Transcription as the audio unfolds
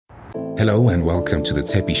Hello and welcome to The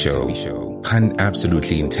Teppy Show. Pun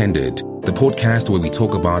absolutely intended. The podcast where we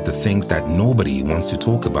talk about the things that nobody wants to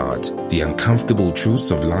talk about, the uncomfortable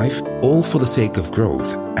truths of life, all for the sake of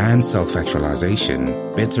growth and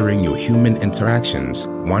self-actualization, bettering your human interactions,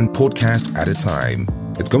 one podcast at a time.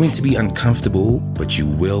 It's going to be uncomfortable, but you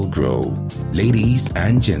will grow. Ladies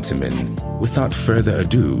and gentlemen, without further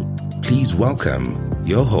ado, please welcome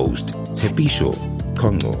your host, Teppy Show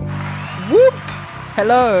Kongo. Whoop!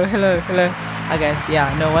 Hello. I guess,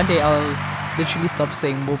 one day I'll literally stop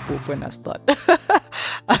saying whoop whoop when I start.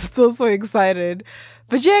 I'm still so excited.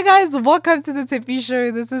 But yeah, guys, welcome to the Teppy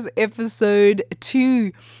Show. This is episode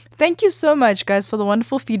 2. Thank you so much, guys, for the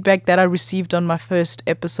wonderful feedback that I received on my first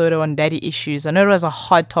episode on daddy issues. I know it was a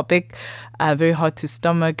hard topic, very hard to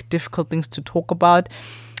stomach, difficult things to talk about.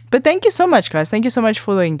 But thank you so much, guys. Thank you so much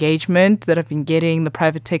for the engagement that I've been getting, the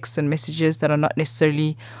private texts and messages that are not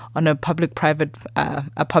necessarily on a public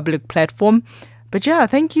platform. But yeah,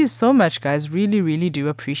 thank you so much, guys. Really, really do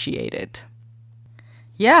appreciate it.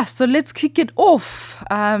 Yeah, so let's kick it off.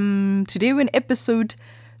 Today we're in episode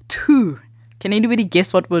 2. Can anybody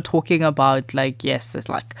guess what we're talking about? Yes, it's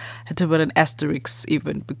I had to put an asterisk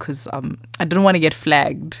even because I didn't want to get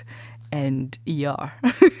flagged. And ER.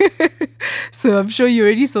 So I'm sure you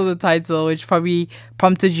already saw the title, which probably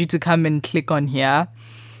prompted you to come and click on here.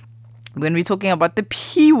 We're going to be talking about the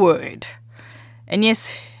P word. And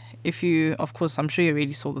yes, I'm sure you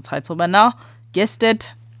already saw the title, but now, guessed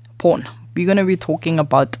it, porn. We're going to be talking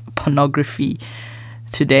about pornography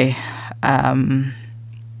today. Porn.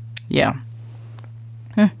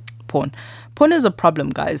 Porn is a problem,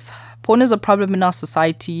 guys. Porn is a problem in our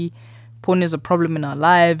society. Porn is a problem in our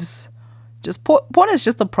lives. Porn is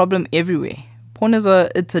just a problem everywhere. Porn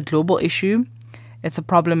it's a global issue. It's a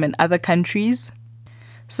problem in other countries.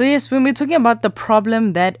 So yes, when we're talking about the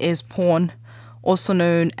problem that is porn, also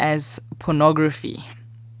known as pornography.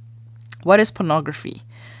 What is pornography?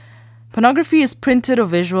 Pornography is printed or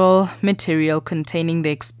visual material containing the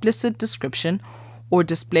explicit description or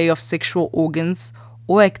display of sexual organs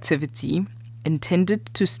or activity intended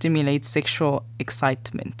to stimulate sexual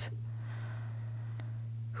excitement.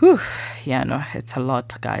 Whew. Yeah, no, it's a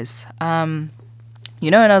lot, guys. When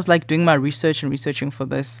I was doing my research and researching for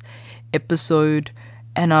this episode,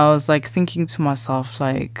 and I was thinking to myself,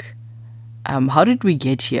 how did we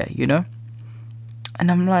get here,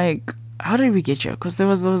 And I'm how did we get here? Because there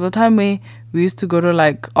was a time where we used to go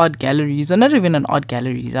to art galleries, or not even an art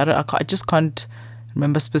galleries. I just can't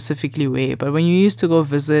remember specifically where, but when you used to go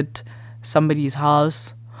visit somebody's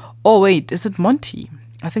house. Oh, wait, is it Monty?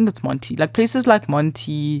 I think it's Monty. Places like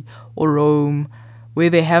Monty or Rome,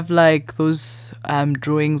 where they have those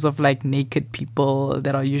drawings of naked people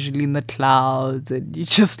that are usually in the clouds, and you're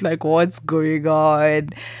just what's going on?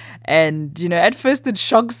 And at first it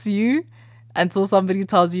shocks you until somebody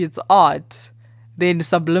tells you it's art. Then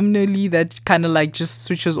subliminally that kind of just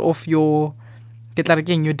switches off your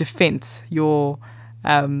defense, your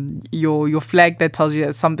flag that tells you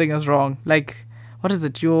that something is wrong. What is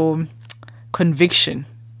it? Your conviction.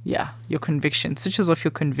 Yeah, your conviction. Switches off your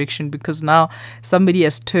conviction because now somebody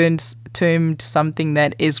has termed something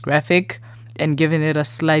that is graphic and given it a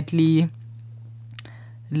slightly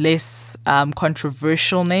less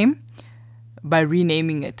controversial name by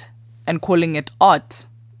renaming it and calling it art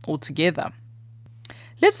altogether.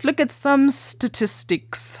 Let's look at some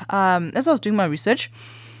statistics. As I was doing my research,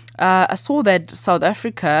 I saw that South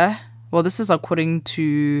Africa, well, this is according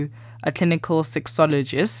to a clinical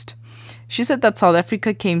sexologist. She said that South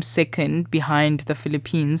Africa came second behind the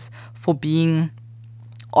Philippines for being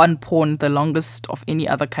on porn the longest of any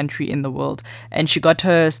other country in the world. And she got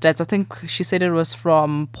her stats, I think she said it was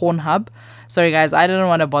from Pornhub. Sorry guys, I didn't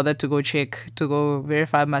want to bother to go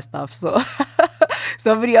verify my stuff. So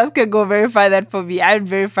somebody else can go verify that for me. I'm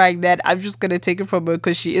verifying that. I'm just going to take it from her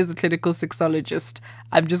because she is a clinical sexologist.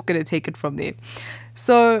 I'm just going to take it from there.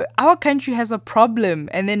 So our country has a problem.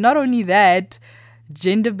 And then not only that,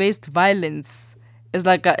 gender-based violence is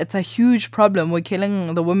it's a huge problem. We're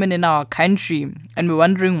killing the women in our country and we're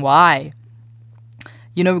wondering why.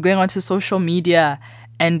 We're going onto social media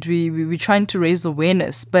and we're trying to raise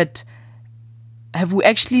awareness, but have we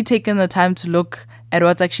actually taken the time to look at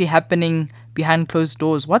what's actually happening behind closed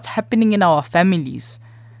doors? What's happening in our families?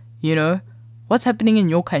 What's happening in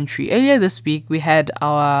your country? Earlier this week, we had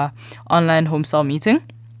our online home cell meeting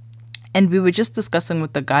and we were just discussing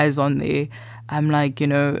with the guys on there. I'm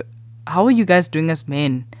how are you guys doing as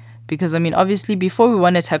men? Because obviously before we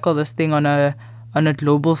want to tackle this thing on a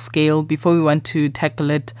global scale, before we want to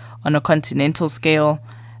tackle it on a continental scale,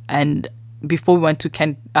 and before we want to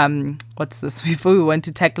before we want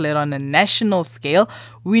to tackle it on a national scale,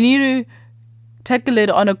 we need to tackle it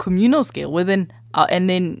on a communal scale within and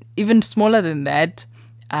then even smaller than that,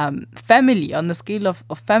 family, on the scale of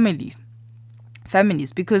families,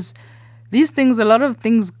 because these things, a lot of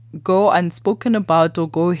things go unspoken about or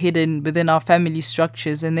go hidden within our family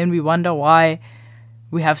structures, and then we wonder why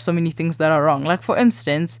we have so many things that are wrong. Like, for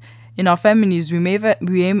instance, in our families, we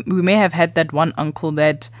may have had that one uncle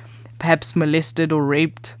that perhaps molested or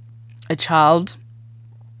raped a child,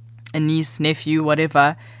 a niece, nephew,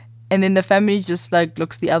 whatever, and then the family just like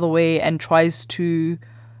looks the other way and tries to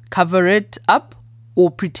cover it up or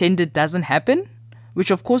pretend it doesn't happen,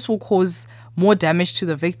 which of course will cause more damage to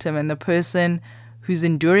the victim and the person who's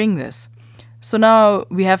enduring this. So now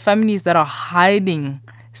we have families that are hiding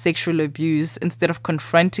sexual abuse instead of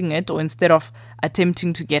confronting it or instead of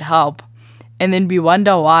attempting to get help. And then we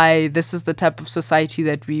wonder why this is the type of society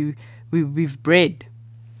that we've bred,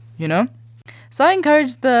 you know? So I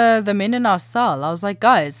encouraged the men in our cell. I was like,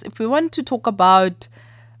 guys, if we want to talk about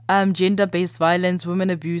gender-based violence, women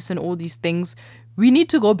abuse, and all these things, we need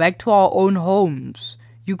to go back to our own homes.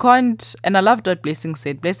 You can't, and I loved what Blessing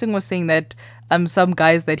said. Blessing was saying that some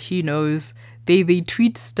guys that he knows, they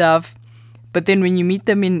tweet stuff, but then when you meet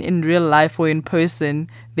them in real life or in person,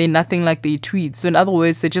 they're nothing like they tweet. So in other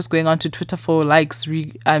words, they're just going onto Twitter for likes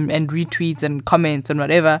and retweets and comments and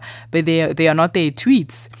whatever, but they are not their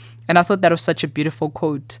tweets. And I thought that was such a beautiful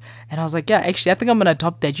quote. And I was like, yeah, actually, I think I'm going to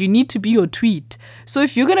adopt that. You need to be your tweet. So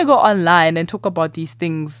if you're going to go online and talk about these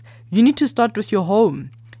things, you need to start with your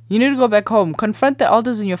home. You need to go back home. Confront the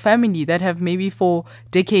elders in your family that have maybe for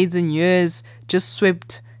decades and years just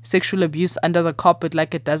swept sexual abuse under the carpet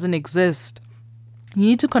like it doesn't exist. You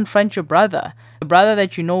need to confront your brother, the brother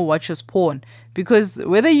that you know watches porn. Because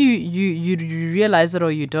whether you realize it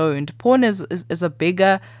or you don't, porn is a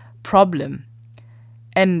bigger problem.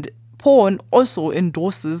 And porn also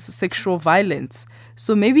endorses sexual violence.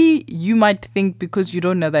 So maybe you might think because you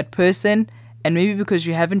don't know that person, and maybe because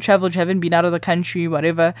you haven't traveled, you haven't been out of the country,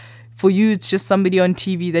 whatever, for you it's just somebody on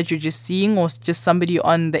TV that you're just seeing, or just somebody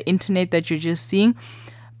on the internet that you're just seeing.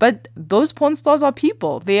 But those porn stars are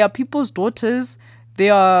people. They are people's daughters. They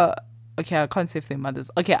are, okay, I can't say if they're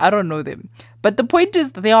mothers. Okay, I don't know them. But the point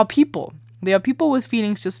is they are people. They are people with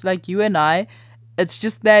feelings just like you and I. It's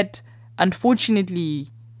just that, unfortunately,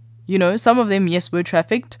 you know, some of them, yes, were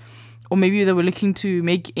trafficked, or maybe they were looking to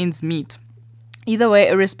make ends meet. Either way,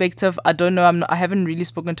 irrespective, I don't know. I haven't really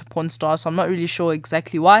spoken to porn stars, so I'm not really sure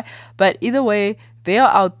exactly why. But either way, they are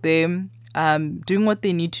out there doing what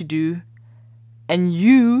they need to do. And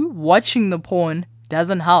you watching the porn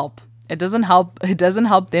doesn't help. It doesn't help. It doesn't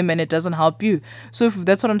help them, and it doesn't help you. So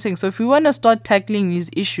that's what I'm saying. So if we want to start tackling these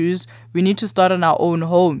issues, we need to start in our own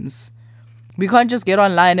homes. We can't just get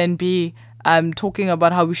online and be talking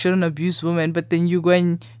about how we shouldn't abuse women, but then you go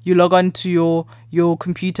and you log on to your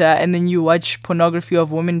computer and then you watch pornography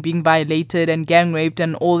of women being violated and gang raped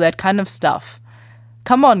and all that kind of stuff.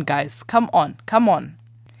 Come on, guys. Come on.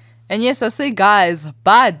 And yes, I say guys,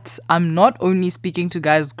 but I'm not only speaking to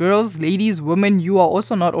guys, girls, ladies, women, you are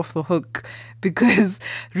also not off the hook, because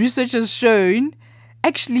research has shown,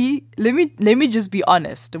 actually, let me just be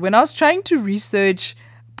honest. When I was trying to research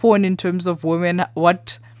porn in terms of women,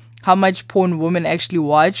 how much porn women actually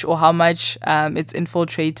watch, or how much it's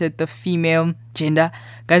infiltrated the female gender,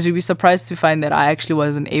 guys, you'll be surprised to find that I actually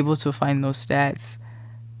wasn't able to find those stats.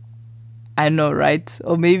 I know, right?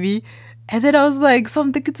 Or maybe... And then I was like, so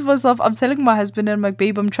I'm thinking to myself, I'm telling my husband, and I'm like,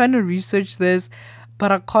 babe, I'm trying to research this, but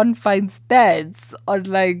I can't find stats on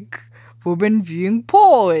like women viewing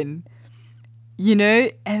porn, you know?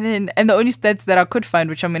 And the only stats that I could find,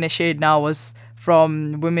 which I'm going to share now, was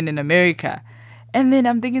from women in America. And then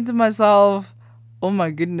I'm thinking to myself, oh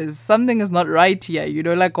my goodness, something is not right here, you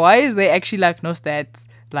know? Like, why is there actually like no stats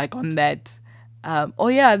like on that? Oh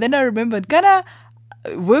yeah, then I remembered, Ghana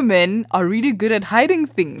women are really good at hiding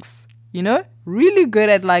things. You know, really good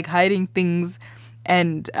at like hiding things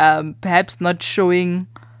and perhaps not showing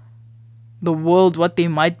the world what they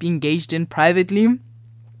might be engaged in privately,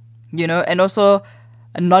 you know, and also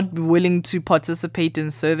not willing to participate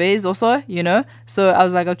in surveys also, you know. So I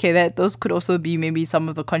was like, okay, those could also be maybe some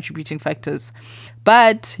of the contributing factors.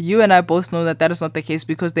 But you and I both know that is not the case,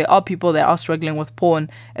 because there are people that are struggling with porn,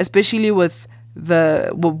 especially with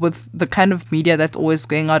the kind of media that's always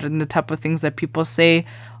going out and the type of things that people say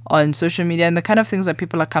on social media and the kind of things that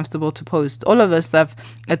people are comfortable to post. All of this stuff,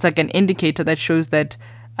 it's like an indicator that shows that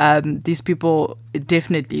these people,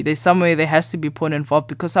 definitely there's somewhere there has to be porn involved,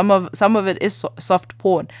 because some of it is soft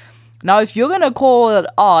porn. Now, if you're gonna call it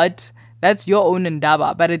art, that's your own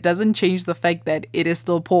endeavor, but it doesn't change the fact that it is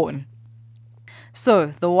still porn. So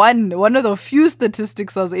one of the few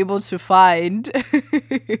statistics I was able to find,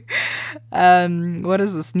 what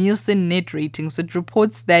is this? Nielsen Net Ratings. It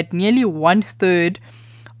reports that nearly 1/3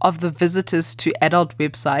 of the visitors to adult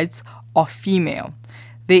websites are female.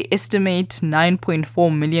 They estimate 9.4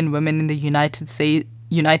 million women in the United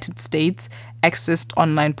States accessed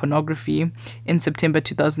online pornography in September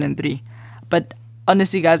 2003. But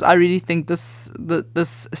honestly, guys, I really think this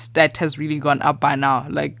stat has really gone up by now.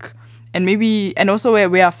 Like, and also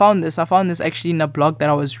where I found this actually in a blog that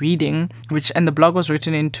I was reading, and the blog was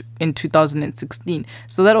written in 2016.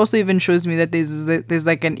 So that also even shows me that there's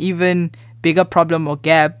like an even bigger problem or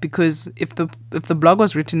gap, because if the blog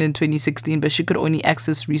was written in 2016 but she could only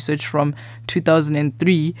access research from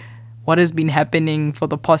 2003, what has been happening for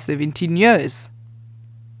the past 17 years?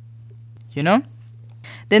 You know?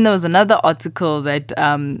 Then there was another article that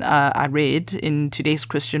I read in today's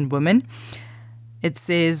Christian Woman. It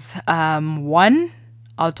says 1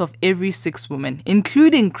 out of every 6 women,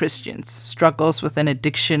 including Christians, struggles with an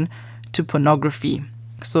addiction to pornography.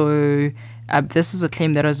 So this is a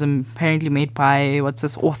claim that was apparently made by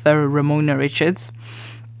author Ramona Richards.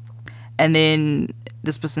 And then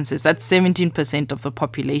this person says that's 17% of the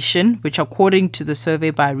population, which according to the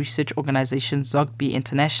survey by research organization Zogby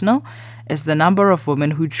International, is the number of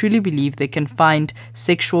women who truly believe they can find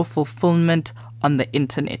sexual fulfillment on the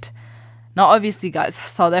internet. Now, obviously, guys,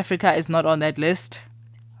 South Africa is not on that list,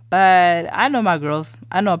 but I know my girls.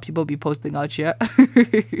 I know people be posting out here.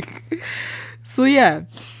 So yeah,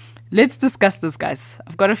 let's discuss this, guys.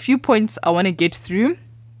 I've got a few points I want to get through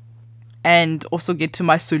and also get to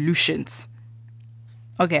my solutions.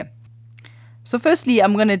 Okay. So firstly,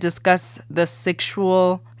 I'm going to discuss the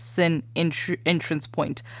sexual sin entrance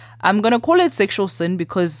point. I'm going to call it sexual sin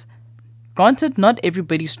because, granted, not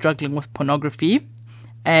everybody's struggling with pornography.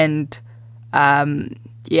 And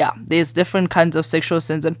there's different kinds of sexual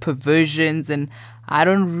sins and perversions, and I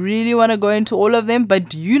don't really want to go into all of them,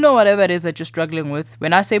 but whatever it is that you're struggling with.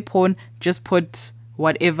 When I say porn, just put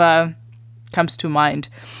whatever comes to mind.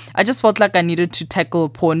 I just felt like I needed to tackle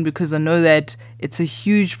porn because I know that it's a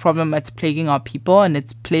huge problem that's plaguing our people, and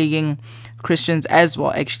it's plaguing Christians as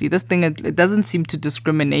well. Actually, this thing, it doesn't seem to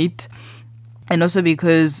discriminate, and also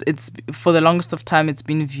because it's, for the longest of time, it's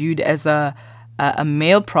been viewed as a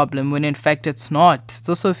male problem, when in fact it's not. It's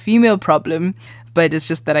also a female problem, but it's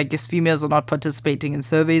just that I guess females are not participating in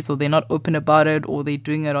surveys, or they're not open about it, or they're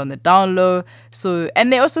doing it on the down low. So,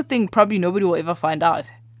 and they also think probably nobody will ever find out.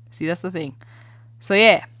 See, that's the thing. So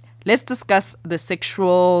yeah, let's discuss the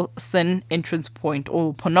sexual sin entrance point,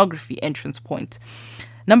 or pornography entrance point.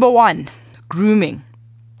 Number 1, grooming.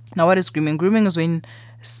 Now, what is grooming? Grooming is when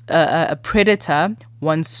a predator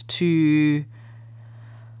wants to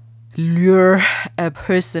lure a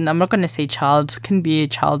person. I'm not going to say child. Couldn't be a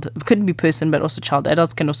child. Couldn't be person, but also child.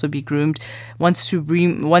 Adults can also be groomed. Wants to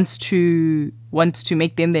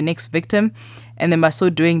make them their next victim, and then by so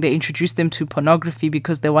doing, they introduce them to pornography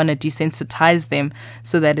because they want to desensitize them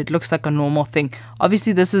so that it looks like a normal thing.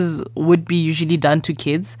 Obviously, this would be usually done to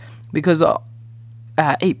kids because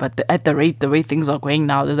at the way things are going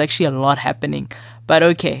now, there's actually a lot happening. But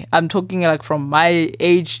okay, I'm talking like from my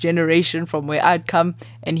age generation, from where I'd come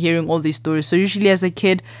and hearing all these stories. So usually as a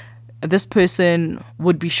kid, this person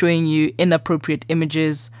would be showing you inappropriate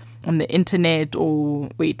images on the internet. Or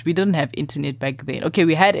wait, we didn't have internet back then. Okay,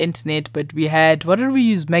 we had internet, but we had, what did we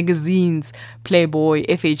use? Magazines, Playboy,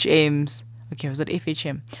 FHMs. Okay, was it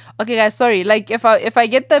FHM? Okay, guys, sorry. Like, if I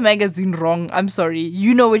get the magazine wrong, I'm sorry.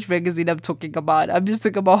 You know which magazine I'm talking about. I'm just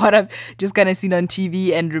talking about what I've just kind of seen on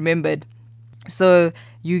TV and remembered. So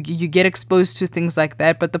you get exposed to things like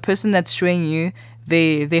that, but the person that's showing you,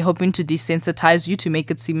 they're hoping to desensitize you to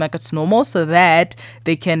make it seem like it's normal, so that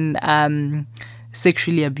they can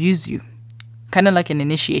sexually abuse you, kind of like an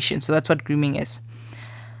initiation. So that's what grooming is.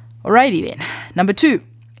 Alrighty then. Number 2,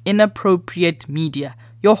 inappropriate media.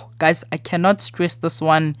 Yo, guys, I cannot stress this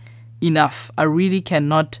one enough. I really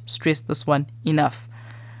cannot stress this one enough.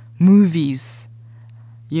 Movies,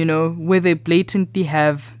 where they blatantly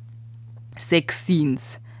have sex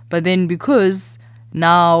scenes, but then because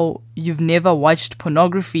now you've never watched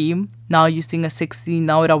pornography, now you're seeing a sex scene,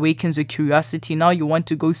 now it awakens your curiosity, now you want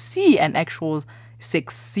to go see an actual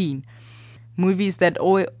sex scene. Movies that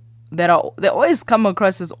they always come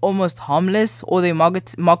across as almost harmless, or they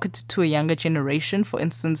marketed to a younger generation. For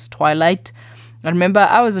instance, Twilight. I remember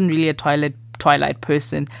I wasn't really a Twilight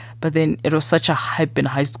person, but then it was such a hype in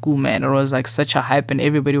high school, man. It was like such a hype, and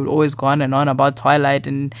everybody would always go on and on about Twilight.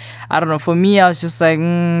 And I don't know, for me, I was just like,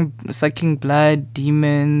 sucking blood,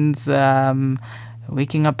 demons,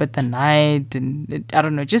 waking up at the night, and I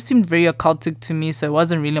don't know, it just seemed very occultic to me, so it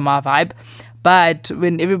wasn't really my vibe. But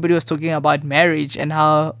when everybody was talking about marriage and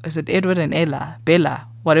how, is it Edward and Bella,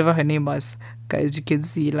 whatever her name was, guys, you can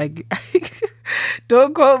see, like,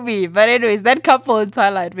 don't quote me. But anyways, that couple in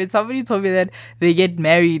Twilight, when somebody told me that they get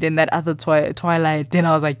married in that other Twilight, then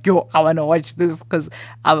I was like, yo, I want to watch this because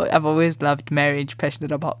I've always loved marriage,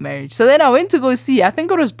 passionate about marriage. So then I went to go see, I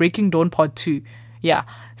think it was Breaking Dawn Part 2. Yeah.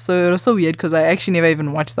 So it was so weird because I actually never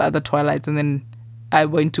even watched the other Twilights, and then I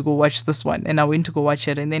went to go watch this one, and I went to go watch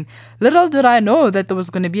it, and then little did I know that there was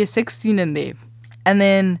going to be a sex scene in there. And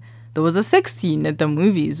then there was a sex scene at the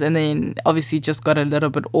movies, and then obviously it just got a little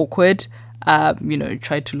bit awkward.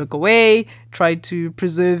 Tried to look away, tried to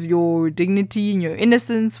preserve your dignity and your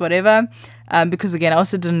innocence, whatever. Because again, I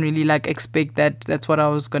also didn't really expect that that's what I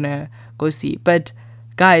was going to go see. But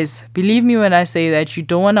guys, believe me when I say that you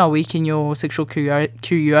don't want to awaken your sexual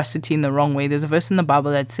curiosity in the wrong way. There's a verse in the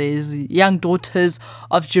Bible that says, young daughters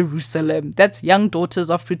of Jerusalem. That's young daughters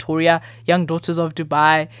of Pretoria, young daughters of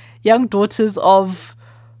Dubai, young daughters of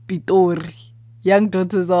Pitori, young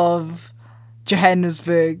daughters of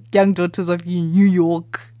Johannesburg, young daughters of New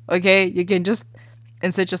York. Okay, you can just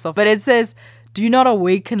insert yourself. But it says, do not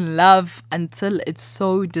awaken love until it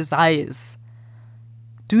so desires.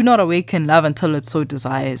 Do not awaken love until it so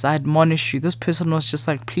desires. I admonish you. This person was just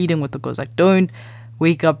pleading with the ghost. Don't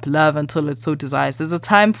wake up love until it so desires. There's a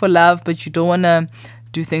time for love, but you don't want to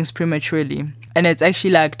do things prematurely. And it's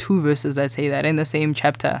actually 2 verses that say that in the same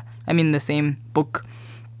chapter. I mean, the same book.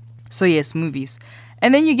 So yes, movies.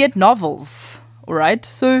 And then you get novels. All right.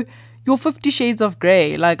 So your 50 Shades of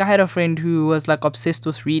Grey. I had a friend who was obsessed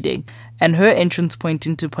with reading, and her entrance point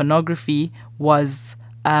into pornography was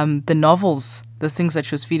the novels, the things that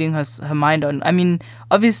she was feeding her mind on. I mean,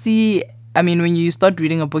 obviously, when you start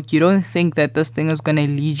reading a book, you don't think that this thing is going to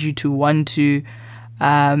lead you to want to,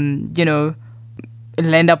 land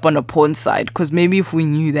up on a porn site. Because maybe if we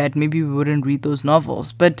knew that, maybe we wouldn't read those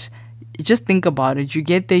novels. But just think about it. You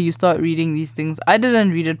get there, you start reading these things. I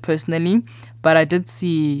didn't read it personally, but I did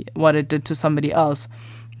see what it did to somebody else.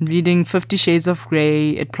 Reading 50 Shades of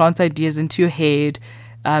Grey, it plants ideas into your head.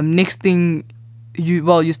 Next thing,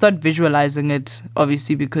 you start visualizing it,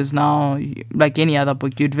 obviously, because now, like any other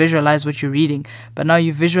book, you'd visualize what you're reading. But now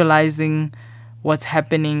you're visualizing what's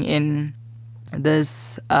happening in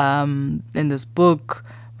this book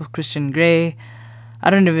with Christian Grey. I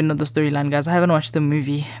don't even know the storyline, guys. I haven't watched the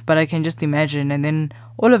movie, but I can just imagine. And then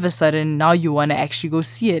all of a sudden, now you want to actually go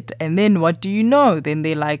see it. And then what do you know? Then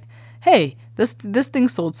they're like, hey, this thing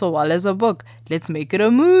sold so well as a book. Let's make it a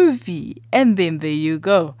movie. And then there you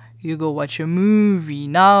go. You go watch a movie.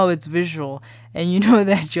 Now it's visual. And you know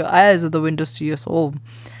that your eyes are the windows to your soul.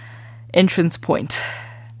 Entrance point.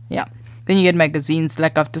 Yeah. Then you get magazines,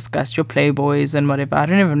 like I've discussed, your Playboys and whatever. I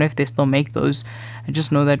don't even know if they still make those. I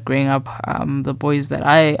just know that growing up, the boys that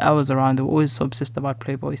I was around, they were always so obsessed about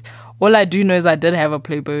Playboys. All I do know is I did have a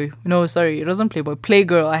Playboy. No, sorry, it wasn't Playboy.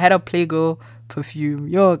 Playgirl. I had a Playgirl perfume.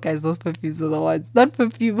 Yo, guys, those perfumes are the ones. Not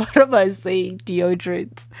perfume. What am I saying?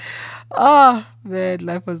 Deodorants. Man,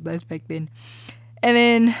 life was nice back then. And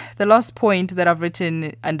then the last point that I've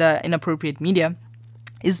written under inappropriate media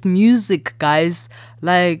is music, guys.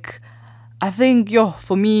 I think,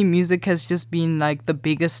 for me, music has just been the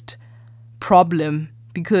biggest problem,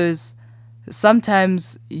 because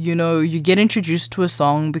sometimes, you get introduced to a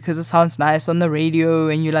song because it sounds nice on the radio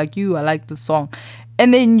and you're like, I like the song.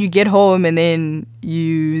 And then you get home and then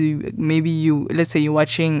let's say you're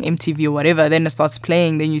watching MTV or whatever, then it starts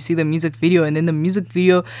playing, then you see the music video, and then the music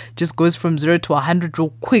video just goes from 0 to 100 real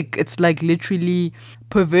quick. It's literally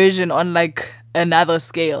perversion on another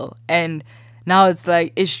scale. And now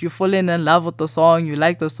it's you fall in love with the song, you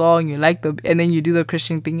like the song, and then you do the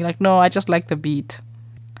Christian thing. You're like, no, I just like the beat.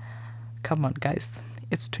 Come on, guys.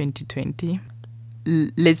 It's 2020.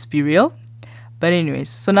 Let's be real. But anyways,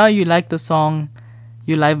 so now you like the song,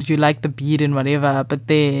 you like the beat and whatever, but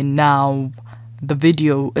then now the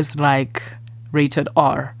video is rated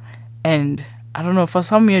R. And I don't know, for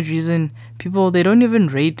some weird reason, people, they don't even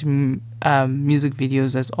rate music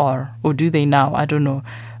videos as R. Or do they now? I don't know.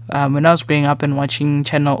 When I was growing up and watching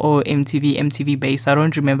Channel O, MTV Base, I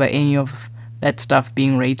don't remember any of that stuff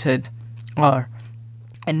being rated R.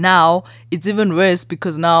 And now it's even worse,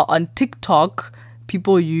 because now on TikTok,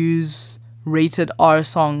 people use rated R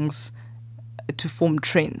songs to form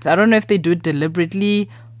trends. I don't know if they do it deliberately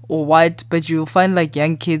or what, but you'll find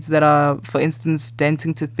young kids that are, for instance,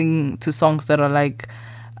 dancing to songs that are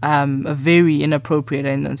very inappropriate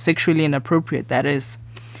and sexually inappropriate, that is.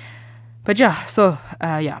 But let's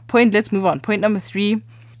move on. Point number 3,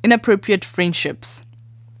 inappropriate friendships.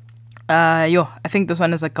 I think this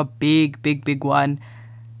one is a big one.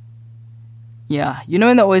 Yeah, you know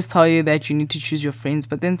when they always tell you that you need to choose your friends,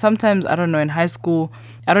 but then sometimes, I don't know, in high school,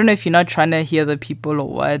 I don't know if you're not trying to hear the people or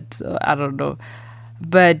what, I don't know.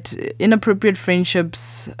 But inappropriate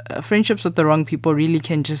friendships with the wrong people really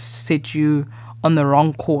can just set you on the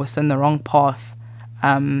wrong course and the wrong path.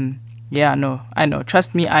 Yeah, no, I know.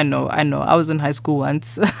 Trust me, I know. I was in high school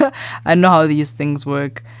once. I know how these things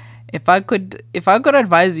work. If I could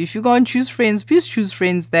advise you, if you go and choose friends, please choose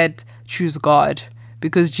friends that choose God,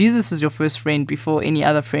 because Jesus is your first friend before any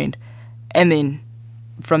other friend, and then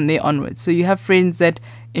from there onwards. So you have friends that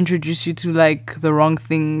introduce you to like the wrong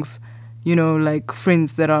things, like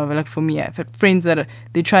friends that are like, for me, I've had friends that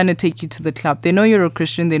they're trying to take you to the club. They know you're a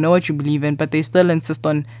Christian, they know what you believe in, but they still insist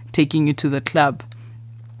on taking you to the club.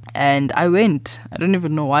 And I went. I don't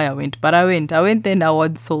even know why I went, but I went. I went there and I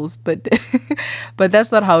won souls, but but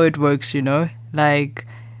that's not how it works, Like,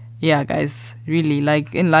 yeah, guys, really,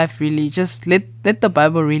 like in life, really, just let the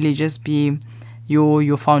Bible really just be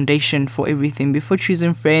your foundation for everything. Before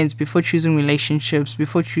choosing friends, before choosing relationships,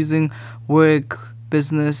 before choosing work,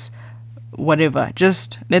 business, whatever,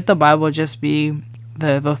 just let the Bible just be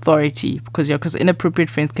the authority, because inappropriate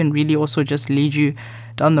friends can really also just lead you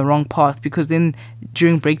down the wrong path, because then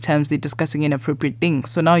during break times they're discussing inappropriate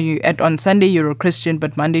things. So now on Sunday you're a Christian,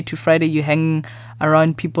 but Monday to Friday you hang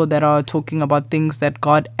around people that are talking about things that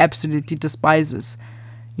God absolutely despises,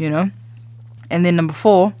 And then number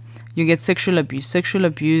 4, you get sexual abuse. Sexual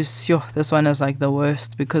abuse, this one is like the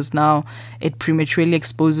worst, because now it prematurely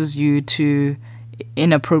exposes you to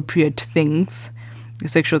inappropriate things,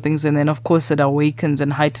 sexual things, and then of course it awakens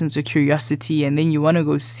and heightens your curiosity, and then you want to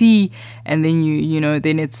go see, and then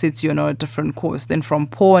then it sets you on a different course. Then from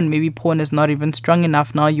porn, maybe porn is not even strong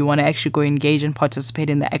enough, now you want to actually go engage and participate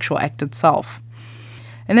in the actual act itself.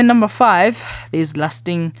 And then number 5, there's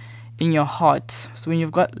lusting in your heart. So when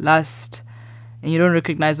you've got lust and you don't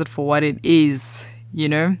recognize it for what it is,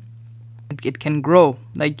 it can grow.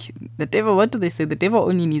 Like the devil, what do they say? The devil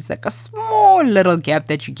only needs like a small little gap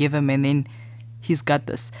that you give him, and then he's got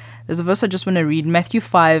this. There's a verse I just want to read, Matthew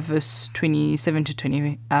 5, verse 27 to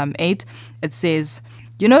 28. It says,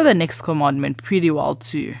 you know the next commandment pretty well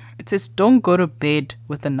too. It says, don't go to bed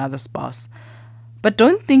with another spouse. But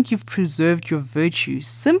don't think you've preserved your virtue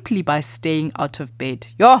simply by staying out of bed.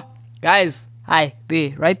 Yo, guys, hi,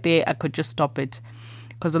 there, right there, I could just stop it.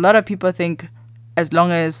 Because a lot of people think, as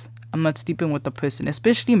long as I'm not sleeping with the person,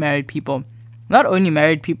 especially married people. Not only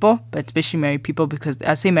married people, but especially married people, because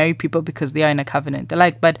I say married people because they are in a covenant. They're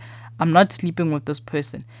like, but I'm not sleeping with this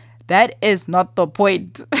person. That is not the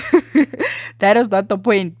point. That is not the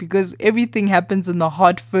point, because everything happens in the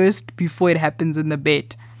heart first before it happens in the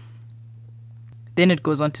bed. Then it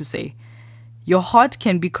goes on to say, your heart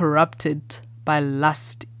can be corrupted by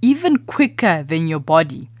lust even quicker than your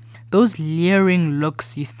body. Those leering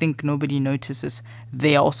looks you think nobody notices,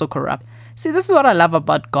 they are also corrupt. See, this is what I love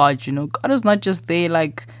about God, God is not just there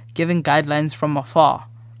like giving guidelines from afar.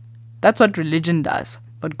 That's what religion does.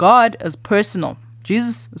 But God is personal.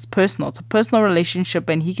 Jesus is personal. It's a personal relationship,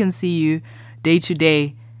 and he can see you day to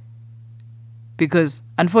day. Because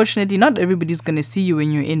unfortunately, not everybody's going to see you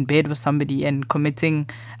when you're in bed with somebody and committing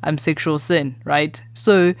sexual sin, right?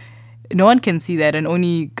 So no one can see that, and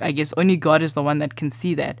only God is the one that can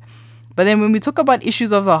see that. But then when we talk about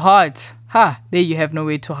issues of the heart, there you have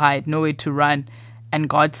nowhere to hide, nowhere to run, and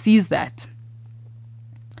God sees that.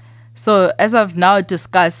 So as I've now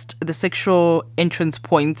discussed the sexual entrance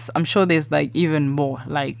points, I'm sure there's like even more,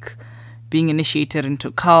 like being initiated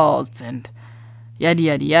into cults and yada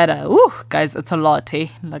yada yada. Ooh, guys, it's a lot, eh?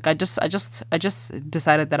 Like I just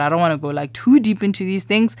decided that I don't want to go like too deep into these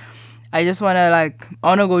things. I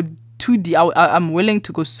want to go too deep. I'm willing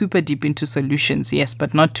to go super deep into solutions, yes,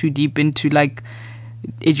 but not too deep into like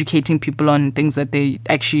educating people on things that they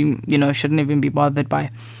actually, shouldn't even be bothered by.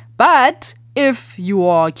 But if you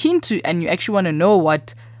are keen to, and you actually want to know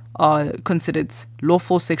what are considered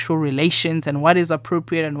lawful sexual relations and what is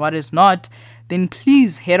appropriate and what is not, then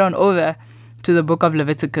please head on over to the book of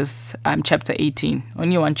Leviticus, chapter 18.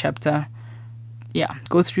 Only one chapter. Yeah,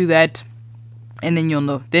 go through that, and then you'll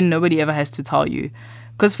know. Then nobody ever has to tell you.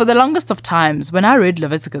 Because for the longest of times, when I read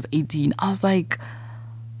Leviticus 18, I was like,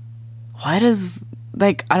 why does,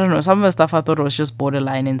 like, I don't know, some of the stuff I thought was just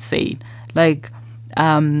borderline insane. Like,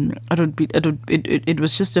 it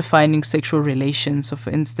was just defining sexual relations. So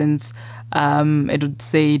for instance, it would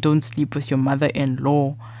say, don't sleep with your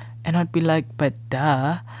mother-in-law. And I'd be like, but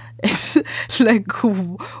duh. Like,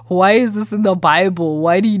 why is this in the Bible?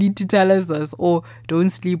 Why do you need to tell us this? Or don't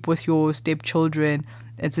sleep with your stepchildren.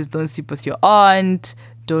 It says don't sleep with your aunt.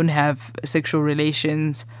 Don't have sexual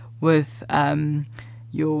relations with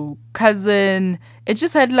your cousin. It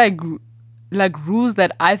just had like like rules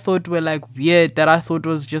that I thought were like weird, that I thought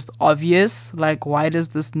was just obvious, like why does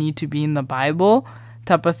this need to be in the Bible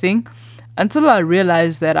type of thing, until I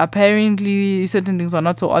realized that apparently certain things are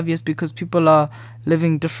not so obvious because people are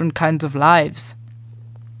living different kinds of lives.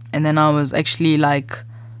 And then I was actually like,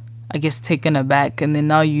 I guess, taken aback. And then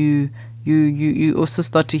now you also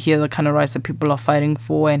start to hear the kind of rights that people are fighting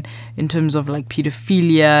for, and in terms of like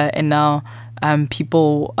pedophilia, and now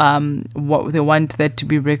people what they want that to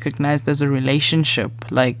be recognized as a relationship,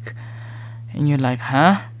 like, and you're like,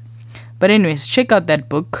 huh? But anyways, check out that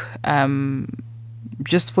book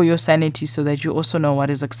just for your sanity, so that you also know what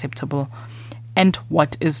is acceptable and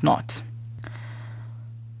what is not.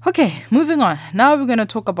 Okay, moving on. Now we're going to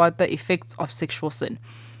talk about the effects of sexual sin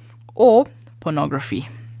or pornography.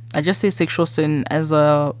 I just say sexual sin as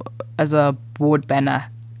a broad banner.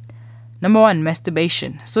 Number 1,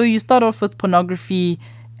 masturbation. So you start off with pornography,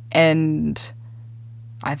 and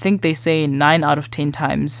I think they say 9 out of 10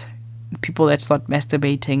 times people that start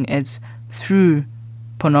masturbating, it's through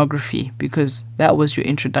pornography, because that was your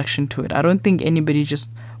introduction to it. I don't think anybody just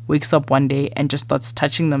wakes up one day and just starts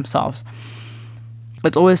touching themselves.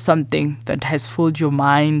 It's always something that has filled your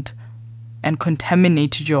mind and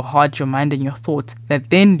contaminated your heart, your mind, and your thoughts, that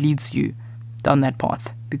then leads you down that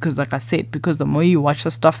path. Because like I said, because the more you watch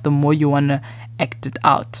the stuff, the more you want to act it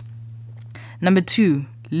out. Number 2,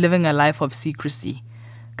 living a life of secrecy.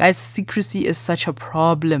 Guys, secrecy is such a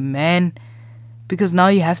problem, man. Because now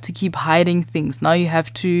you have to keep hiding things. Now you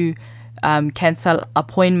have to cancel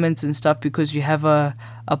appointments and stuff because you have a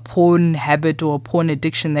porn habit or a porn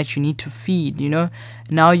addiction that you need to feed, you know.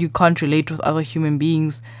 Now you can't relate with other human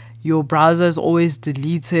beings. Your browser is always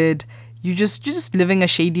deleted. You're just living a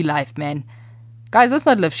shady life, man. Guys, let's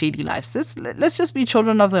not live shady lives. Let's just be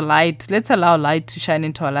children of the light. Let's allow light to shine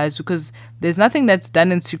into our lives, because there's nothing that's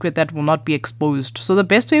done in secret that will not be exposed. So the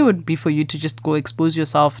best way would be for you to just go expose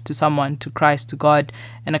yourself to someone, to Christ, to God,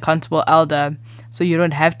 an accountable elder, so you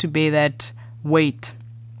don't have to bear that weight.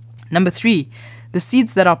 Number 3, the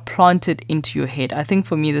seeds that are planted into your head. I think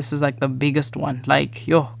for me, this is like the biggest one. Like,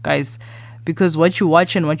 guys, because what you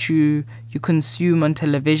watch and what you consume on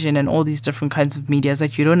television and all these different kinds of media is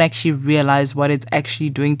that you don't actually realize what it's actually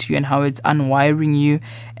doing to you and how it's unwiring you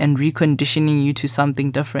and reconditioning you to something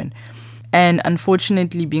different. And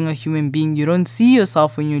unfortunately, being a human being, you don't see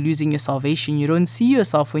yourself when you're losing your salvation. You don't see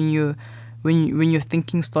yourself when your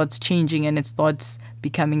thinking starts changing and it starts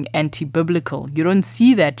becoming anti-biblical. You don't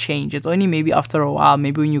see that change. It's only maybe after a while,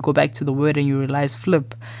 maybe when you go back to the word and you realize,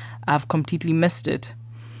 flip, I've completely missed it.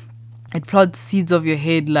 It plants seeds of your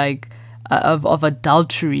head, like of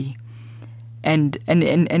adultery, and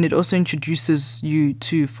it also introduces you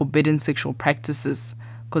to forbidden sexual practices,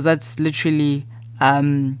 because that's literally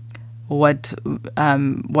what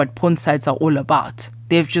porn sites are all about.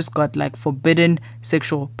 They've just got like forbidden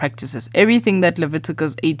sexual practices. Everything that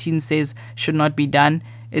Leviticus 18 says should not be done.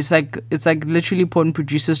 It's like literally porn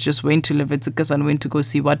producers just went to Leviticus and went to go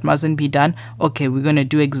see what mustn't be done. Okay, we're gonna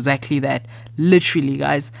do exactly that. Literally,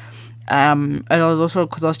 guys. I was also,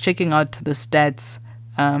 because I was checking out the stats,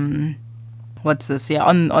 what's this? Yeah,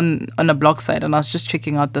 on a blog site, and I was just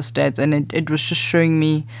checking out the stats, and it was just showing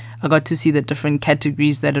me, I got to see the different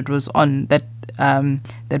categories that it was on, that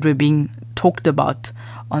were being talked about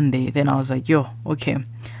on there. Then I was like, okay.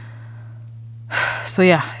 So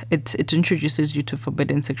yeah, it introduces you to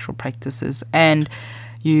forbidden sexual practices, and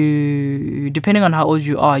you, depending on how old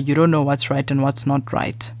you are, you don't know what's right and what's not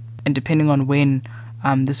right, and depending on when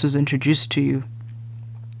this was introduced to you.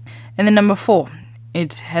 And then number 4,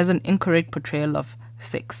 it has an incorrect portrayal of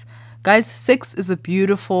sex. Guys, sex is a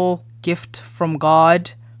beautiful gift from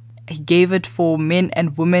God. He gave it for men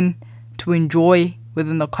and women to enjoy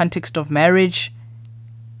within the context of marriage.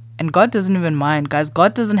 And God doesn't even mind, guys.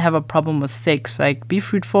 God doesn't have a problem with sex. Like, be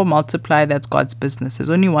fruitful, multiply, that's God's business. There's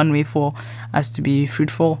only one way for us to be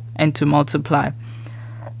fruitful and to multiply.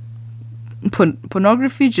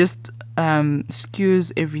 Pornography just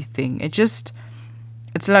skews everything.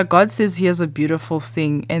 It's like God says here's a beautiful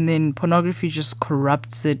thing, and then pornography just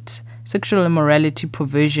corrupts it. Sexual immorality,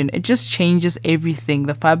 perversion, it just changes everything,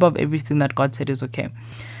 the fiber of everything that God said is okay.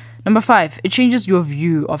 Number 5, it changes your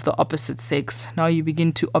view of the opposite sex. Now you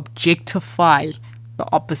begin to objectify the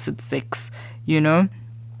opposite sex, you know?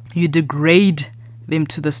 You degrade them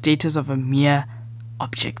to the status of a mere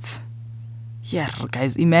object. Yeah,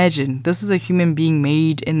 guys, imagine this is a human being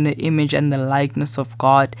made in the image and the likeness of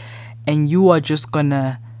God, and you are just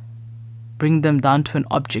gonna bring them down to an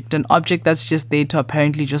object that's just there to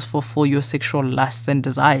apparently just fulfill your sexual lusts and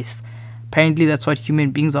desires. Apparently that's what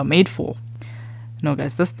human beings are made for. No,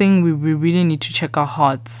 guys, this thing, we really need to check our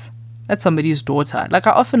hearts That's somebody's daughter. Like,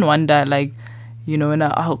 I often wonder, like, you know,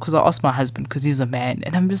 because I ask my husband, because he's a man,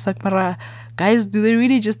 and I'm just like, Mara, guys, do they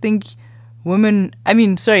really just think women, I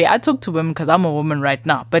mean, sorry, I talk to women because I'm a woman right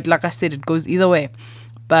now, but like I said, it goes either way.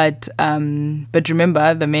 But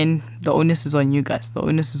remember, the men, the onus is on you guys. The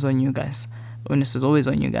onus is on you guys. The onus is always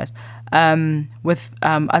on you guys. With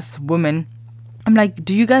us women, I'm like,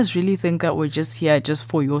 do you guys really think that we're just here just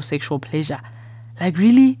for your sexual pleasure? Like,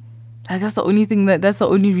 really? Like, that's the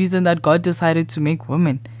only reason that God decided to make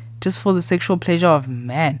women, just for the sexual pleasure of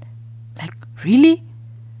man. Like, really?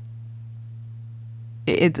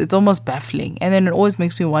 It's almost baffling. And then it always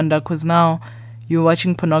makes me wonder, because now you're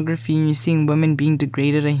watching pornography and you're seeing women being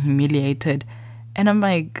degraded and humiliated. And I'm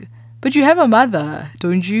like, but you have a mother,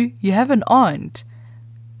 don't you? You have an aunt.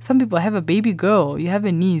 Some people have a baby girl. You have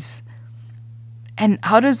a niece. And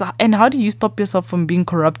how do you stop yourself from being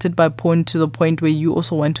corrupted by porn to the point where you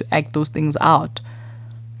also want to act those things out?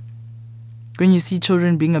 When you see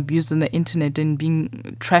children being abused on the internet and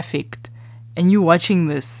being trafficked, and you watching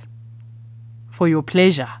this for your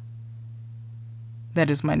pleasure.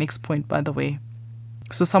 That is my next point, by the way.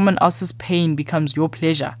 So someone else's pain becomes your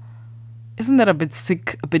pleasure. Isn't that a bit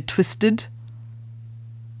sick, a bit twisted?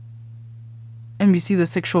 And we see the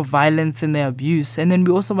sexual violence and the abuse, and then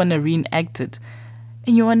we also want to reenact it.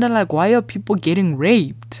 And you wonder, like, why are people getting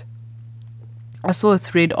raped? I saw a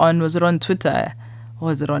thread was it on Twitter or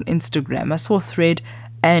was it on Instagram? I saw a thread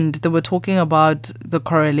and they were talking about the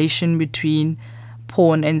correlation between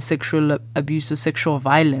porn and sexual abuse or sexual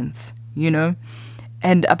violence, you know?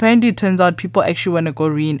 And apparently it turns out people actually want to go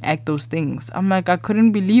reenact those things. I'm like, I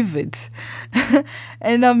couldn't believe it.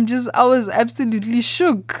 And I was absolutely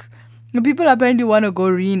shook. People apparently want to go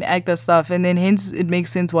reenact that stuff, and then hence it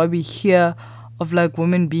makes sense why we hear of like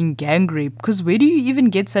women being gang raped. Because where do you even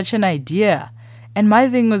get such an idea? And my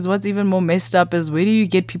thing was, what's even more messed up is, where do you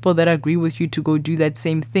get people that agree with you to go do that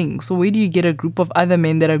same thing? So where do you get a group of other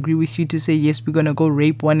men that agree with you to say, yes, we're going to go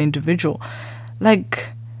rape one individual?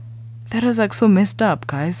 Like, that is like so messed up,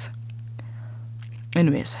 guys.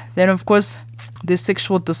 Anyways, then of course, there's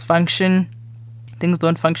sexual dysfunction. Things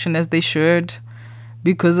don't function as they should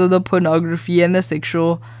because of the pornography and the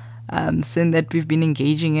sexual sin that we've been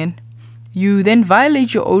engaging in. You then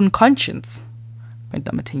violate your own conscience.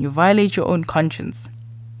 You violate your own conscience.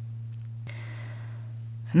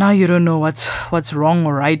 Now you don't know what's wrong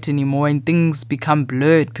or right anymore, and things become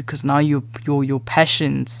blurred because now your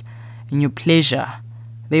passions and your pleasure,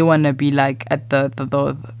 they want to be like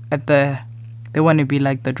they want to be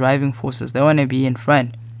like the driving forces. They want to be in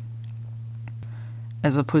front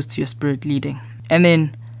as opposed to your spirit leading. And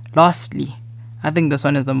then lastly, I think this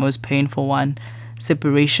one is the most painful one,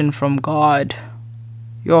 separation from God.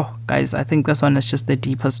 Yo, guys, I think this one is just the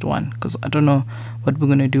deepest one, because I don't know what we're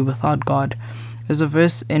going to do without God. There's a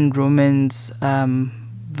verse in Romans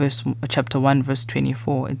chapter 1, verse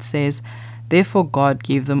 24. It says, therefore God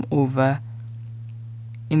gave them over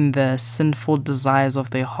in the sinful desires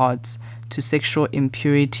of their hearts to sexual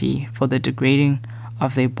impurity for the degrading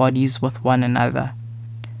of their bodies with one another.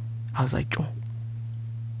 I was like, Joe.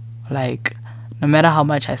 Like, no matter how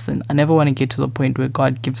much I sin, I never want to get to the point where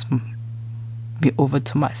God gives me over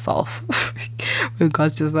to myself. Where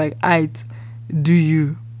God's just like, aight, do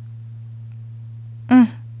you?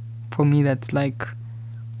 For me, that's like,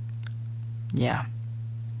 yeah,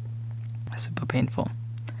 super painful.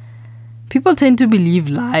 People tend to believe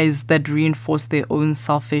lies that reinforce their own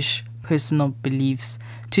selfish personal beliefs.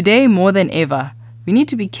 Today, more than ever, we need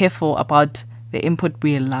to be careful about the input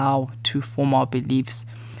we allow to form our beliefs.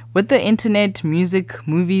 With the internet, music,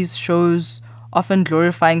 movies, shows, often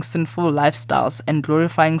glorifying sinful lifestyles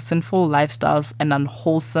and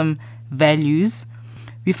unwholesome values,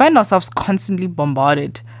 we find ourselves constantly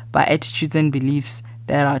bombarded by attitudes and beliefs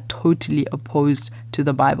that are totally opposed to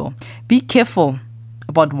the Bible. Be careful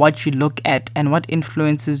about what you look at and what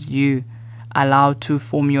influences you allow to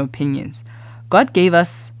form your opinions. God gave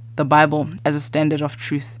us the Bible as a standard of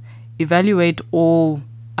truth. Evaluate all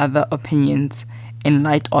other opinions in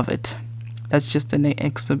light of it. That's just an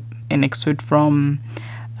excerpt from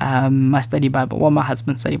my study Bible, well, my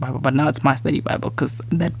husband's study Bible, but now it's my study Bible because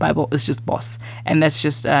that Bible is just boss. And that's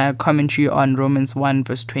just a commentary on Romans 1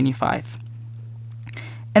 verse 25.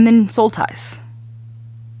 And then soul ties.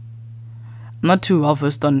 I'm not too well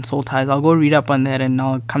versed on soul ties. I'll go read up on that and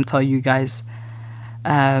I'll come tell you guys.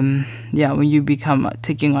 When you become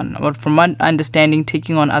from my understanding,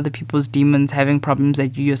 taking on other people's demons, having problems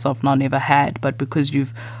that you yourself now never had, but because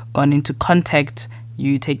you've gone into contact,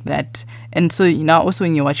 you take that. And so also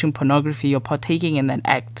when you're watching pornography, you're partaking in that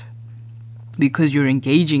act because you're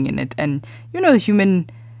engaging in it. And the human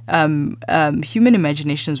human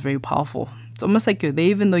imagination is very powerful. It's almost like you're there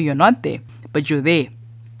even though you're not there, but you're there.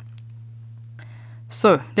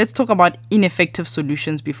 So let's talk about ineffective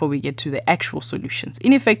solutions before we get to the actual solutions.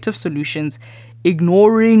 Ineffective solutions: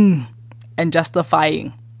 ignoring and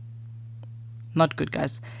justifying. Not good,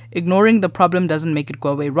 guys. Ignoring the problem doesn't make it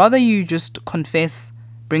go away. Rather, you just confess,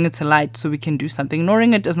 bring it to light so we can do something.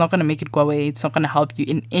 Ignoring it is not going to make it go away. It's not going to help you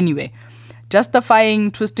in any way. Justifying,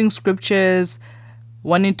 twisting scriptures,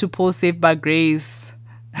 wanting to pull saved by grace.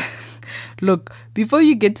 Look, before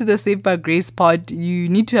you get to the saved by grace part, you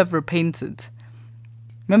need to have repented.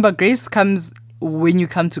 Remember, grace comes when you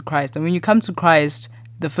come to Christ. And when you come to Christ,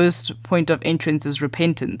 the first point of entrance is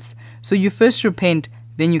repentance. So you first repent,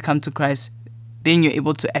 then you come to Christ. Then you're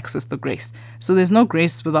able to access the grace. So there's no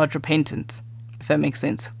grace without repentance, if that makes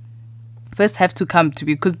sense. First have to come to,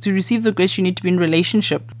 because to receive the grace, you need to be in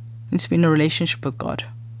relationship. You need to be in a relationship with God.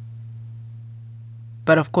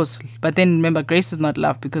 But then remember, grace is not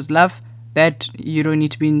love, because love, that you don't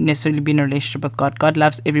need to necessarily be in a relationship with God. God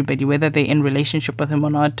loves everybody, whether they're in relationship with Him or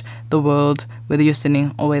not, the world, whether you're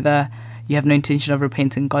sinning or whether you have no intention of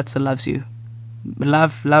repenting. God still loves you.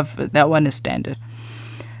 Love, that one is standard.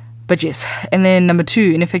 But yes, and then number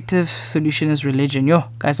 2, ineffective solution is religion.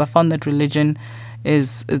 Guys, I found that religion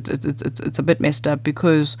is it's a bit messed up,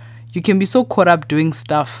 because you can be so caught up doing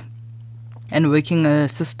stuff and working a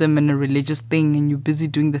system and a religious thing, and you're busy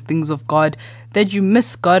doing the things of God, that you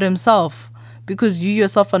miss God Himself, because you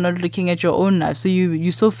yourself are not looking at your own life. So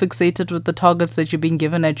you're so fixated with the targets that you're being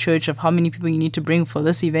given at church of how many people you need to bring for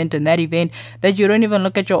this event and that event, that you don't even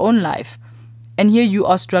look at your own life. And here you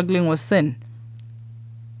are struggling with sin.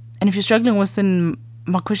 And if you're struggling with sin,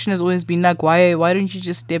 my question has always been like, why don't you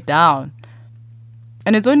just step down?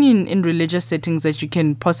 And it's only in religious settings that you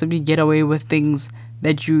can possibly get away with things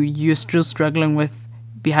that you're still struggling with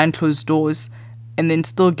behind closed doors, and then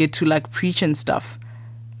still get to like preach and stuff.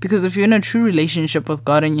 Because if you're in a true relationship with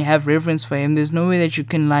God and you have reverence for Him, there's no way that you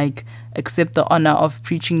can like accept the honor of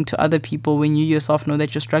preaching to other people when you yourself know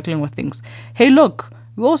that you're struggling with things. Hey, look,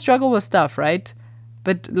 we all struggle with stuff, right?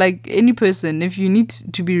 But like any person, if you need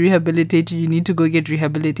to be rehabilitated, you need to go get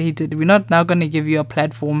rehabilitated. We're not now going to give you a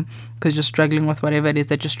platform because you're struggling with whatever it is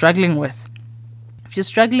that you're struggling with. If you're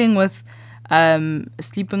struggling with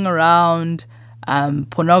sleeping around,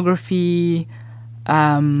 pornography,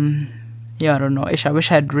 I don't know. I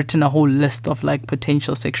wish I had written a whole list of like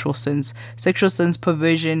potential sexual sins,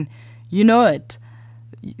 perversion. You know it.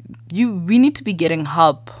 We need to be getting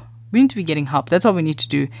help. We need to be getting help. That's what we need to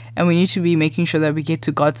do. And we need to be making sure that we get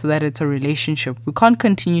to God so that it's a relationship. We can't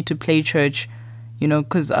continue to play church,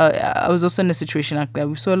 because I was also in a situation like that.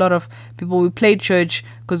 We saw a lot of people, we played church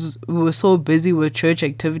because we were so busy with church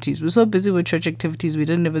activities. We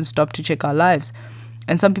didn't even stop to check our lives.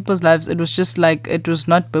 And some people's lives, it was just like, it was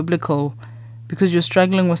not biblical, because you're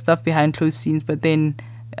struggling with stuff behind closed scenes, but then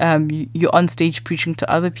you're on stage preaching to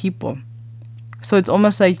other people. So it's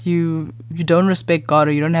almost like you don't respect God,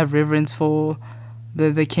 or you don't have reverence for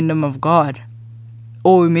the kingdom of God.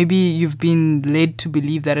 Or maybe you've been led to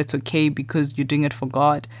believe that it's okay because you're doing it for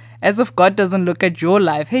God. As if God doesn't look at your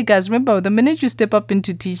life. Hey guys, remember, the minute you step up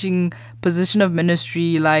into teaching position of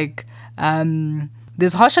ministry, like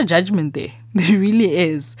there's harsher judgment there. There really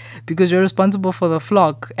is. Because you're responsible for the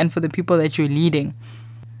flock and for the people that you're leading.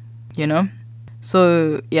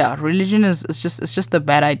 So yeah, religion is just a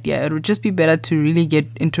bad idea. It would just be better to really get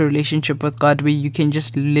into a relationship with God where you can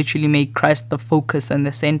just literally make Christ the focus and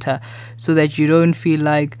the center, so that you don't feel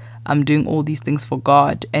like I'm doing all these things for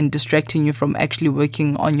God and distracting you from actually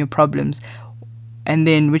working on your problems. And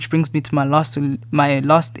then, which brings me to my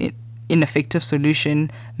last ineffective solution,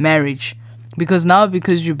 marriage. Because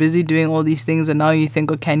you're busy doing all these things, and now you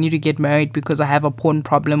think, okay, I need to get married because I have a porn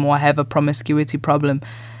problem or I have a promiscuity problem.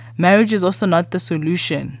 Marriage is also not the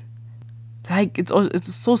solution. Like, it's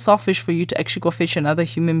so selfish for you to actually go fetch another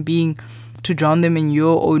human being to drown them in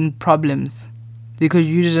your own problems, because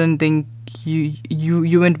you didn't think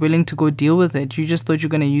you weren't willing to go deal with it. You just thought you're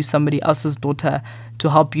going to use somebody else's daughter to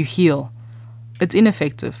help you heal. It's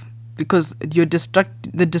ineffective, because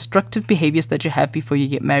the destructive behaviors that you have before you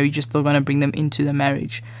get married, you're still going to bring them into the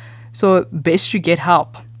marriage. So best you get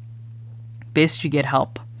help.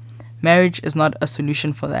 Marriage is not a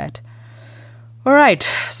solution for that. All right,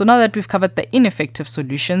 so now that we've covered the ineffective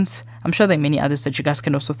solutions, I'm sure there are many others that you guys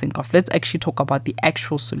can also think of. Let's actually talk about the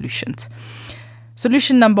actual solutions.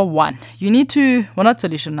 Solution number 1. Not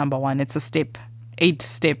solution number 1, it's a step. 8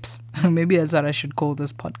 steps. Maybe that's what I should call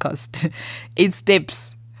this podcast. 8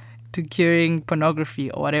 steps to curing pornography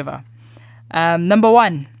or whatever. Number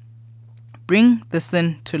 1, bring the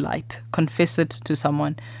sin to light. Confess it to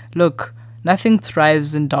someone. Look, Nothing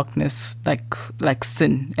thrives in darkness like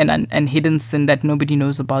sin and hidden sin that nobody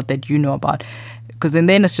knows about, that you know about. Because then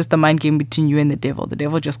it's just a mind game between you and the devil. The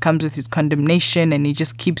devil just comes with his condemnation and he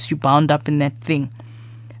just keeps you bound up in that thing.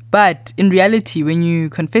 But in reality, when you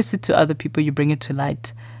confess it to other people, you bring it to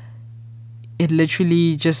light. It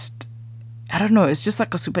literally just, I don't know, it's just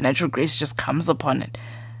like a supernatural grace just comes upon it.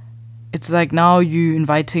 It's like now you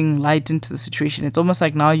inviting light into the situation. It's almost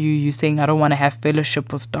like now you saying, I don't want to have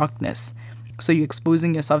fellowship with darkness. So you're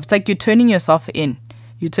exposing yourself. It's like you're turning yourself in.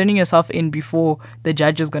 You're turning yourself in before the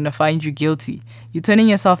judge is going to find you guilty. You're turning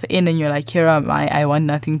yourself in and you're like, here am I want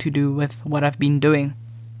nothing to do with what I've been doing.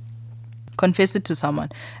 Confess it to someone.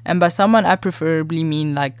 And by someone, I preferably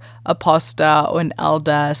mean like a pastor or an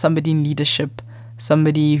elder, somebody in leadership,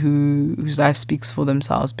 somebody whose life speaks for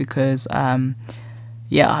themselves, because I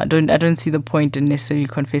don't see the point in necessarily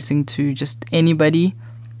confessing to just anybody,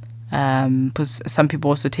 because some people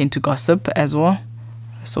also tend to gossip as well,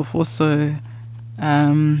 so forth. So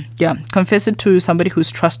confess it to somebody who's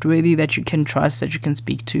trustworthy, that you can trust, that you can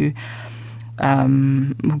speak to,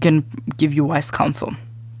 who can give you wise counsel.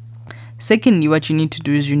 Secondly, what you need to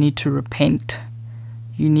do is you need to repent.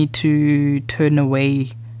 You need to turn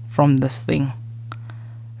away from this thing.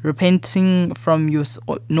 Repenting from your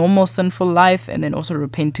normal sinful life, and then also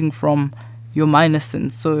repenting from your minor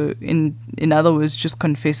sins. So in other words, just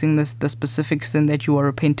confessing the specific sin that you are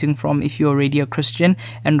repenting from if you're already a Christian,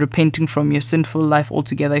 and repenting from your sinful life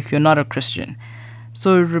altogether if you're not a Christian.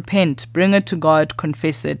 So repent, bring it to God,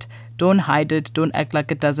 confess it. Don't hide it. Don't act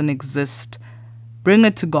like it doesn't exist. Bring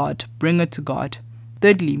it to God. Bring it to God.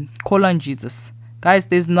 Thirdly, call on Jesus. Guys,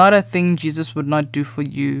 there's not a thing Jesus would not do for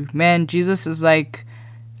you. Man, Jesus is like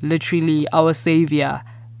literally our savior.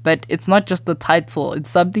 But it's not just the title.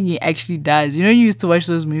 It's something he actually does. You know, you used to watch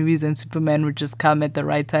those movies and Superman would just come at the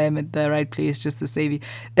right time, at the right place just to save you.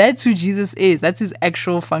 That's who Jesus is. That's his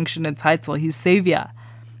actual function and title. He's savior.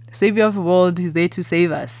 Savior of the world. He's there to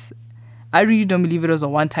save us. I really don't believe it was a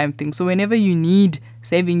one-time thing. So whenever you need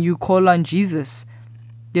saving, you call on Jesus.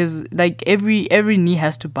 There's like every knee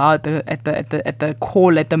has to bow at the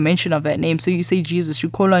call, at the mention of that name. So you say Jesus, you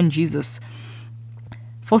call on Jesus.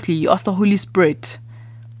 Fourthly, you ask the Holy Spirit.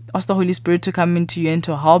 Ask the Holy Spirit to come into you and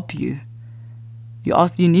to help you.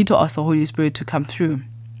 You need to ask the Holy Spirit to come through.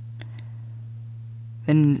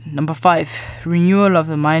 Then number 5, renewal of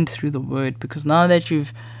the mind through the word. Because now that you're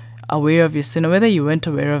aware of your sin, or whether you weren't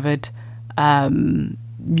aware of it,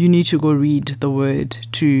 you need to go read the word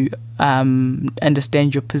to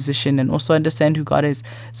understand your position and also understand who God is.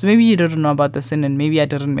 So maybe you don't know about the sin, and maybe I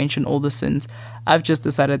didn't mention all the sins. I've just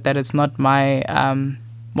decided that it's not my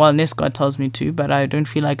unless God tells me to, but I don't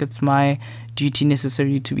feel like it's my duty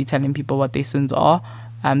necessarily to be telling people what their sins are.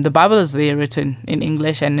 The Bible is there written in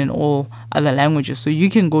English and in all other languages, so you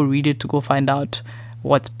can go read it to go find out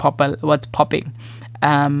what's popping.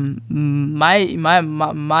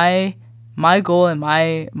 My goal and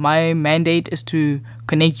my mandate is to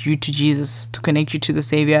connect you to Jesus, to connect you to the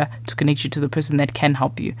Savior, to connect you to the person that can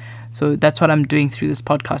help you. So that's what I'm doing through this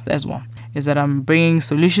podcast as well, is that I'm bringing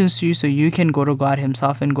solutions to you so you can go to God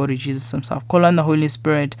himself and go to Jesus himself. Call on the Holy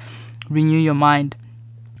Spirit, renew your mind.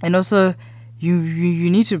 And also, you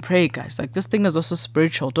need to pray, guys. Like, this thing is also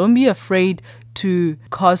spiritual. Don't be afraid to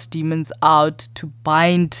cast demons out, to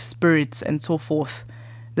bind spirits and so forth.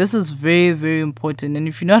 This is very, very important. And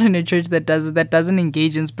if you're not in a church that doesn't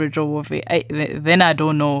engage in spiritual warfare, then I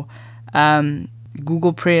don't know.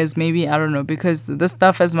 Google prayers, maybe, I don't know. Because this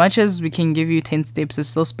stuff, as much as we can give you 10 steps, is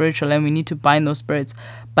still spiritual, and we need to bind those spirits.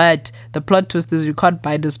 But the plot twist is you can't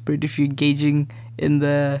bind a spirit if you're engaging in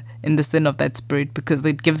the sin of that spirit, because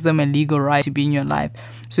it gives them a legal right to be in your life.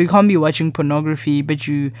 So you can't be watching pornography, but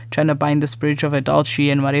you trying to bind the spirit of adultery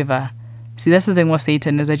and whatever. See, that's the thing with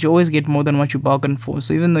Satan, is that you always get more than what you bargain for.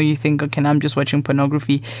 So even though you think, okay, I'm just watching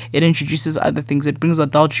pornography, it introduces other things. It brings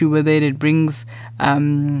adultery with it. It brings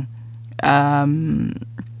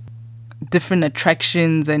different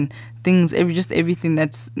attractions and things, everything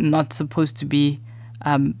that's not supposed to be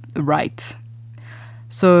right.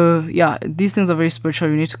 So yeah, these things are very spiritual.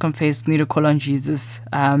 You need to confess, you need to call on Jesus,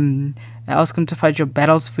 ask him to fight your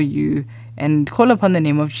battles for you, and call upon the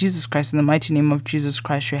name of Jesus Christ. In the mighty name of Jesus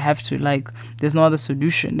Christ, you have to. Like, there's no other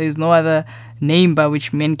solution. There's no other name by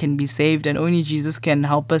which men can be saved, and only Jesus can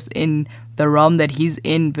help us in the realm that he's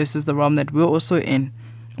in versus the realm that we're also in.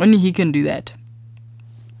 Only he can do that.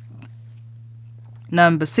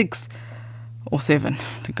 Number 6 or 7,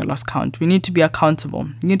 I think I lost count. We need to be accountable.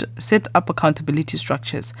 You need to set up accountability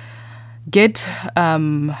structures. Get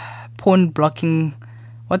porn blocking.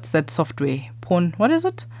 What's that software? What is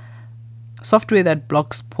it? software that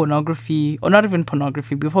blocks pornography, or not even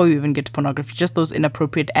pornography, before you even get to pornography, just those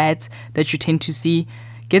inappropriate ads that you tend to see.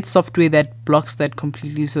 Get software that blocks that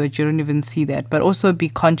completely so that you don't even see that. But also be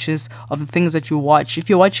conscious of the things that you watch. If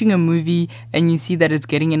you're watching a movie and you see that it's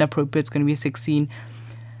getting inappropriate, it's going to be a sex scene,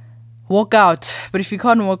 walk out. But if you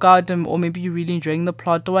can't walk out, or maybe you're really enjoying the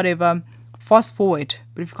plot or whatever, fast forward.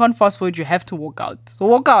 But if you can't fast forward, you have to walk out. So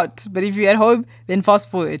walk out. But if you're at home, then fast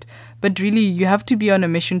forward. But really, you have to be on a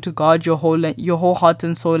mission to guard your whole heart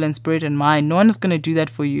and soul and spirit and mind. No one is going to do that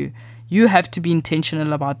for you. You have to be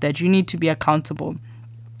intentional about that. You need to be accountable.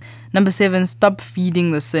 Number 7, stop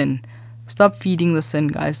feeding the sin. Stop feeding the sin,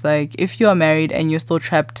 guys. Like, if you are married and you're still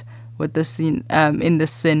trapped with this sin, in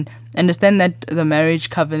this sin, understand that the marriage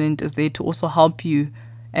covenant is there to also help you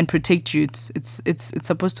and protect you. It's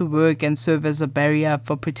supposed to work and serve as a barrier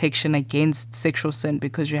for protection against sexual sin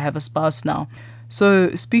because you have a spouse now.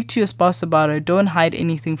 So speak to your spouse about it. Don't hide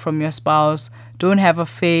anything from your spouse. Don't have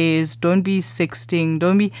affairs. Don't be sexting.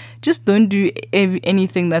 Don't do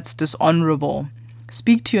anything that's dishonorable.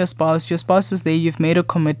 Speak to your spouse. Your spouse is there. You've made a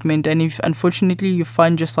commitment. And if unfortunately you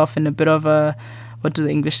find yourself in a bit of a, what do the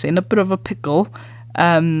English say? In a bit of a pickle,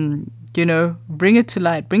 bring it to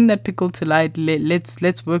light. Bring that pickle to light.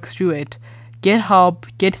 Let's work through it. Get help.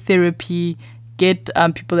 Get therapy. Get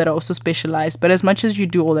people that are also specialized. But as much as you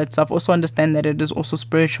do all that stuff, also understand that it is also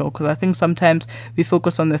spiritual. Because I think sometimes we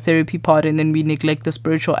focus on the therapy part and then we neglect the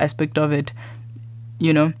spiritual aspect of it.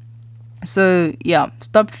 So yeah,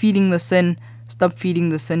 stop feeding the sin. Stop feeding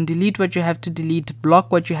the sin. Delete what you have to delete. Block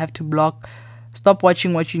what you have to block. Stop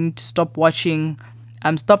watching what you need to stop watching.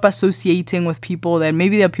 Stop associating with people that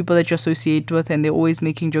maybe there are people that you associate with and they're always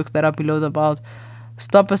making jokes that are below the belt.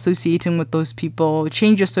 Stop associating with those people.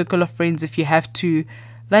 Change your circle of friends if you have to.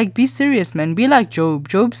 Like, be serious, man. Be like Job.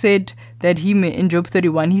 Job said that in Job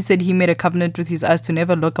 31, he said he made a covenant with his eyes to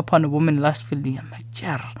never look upon a woman lustfully. I'm like,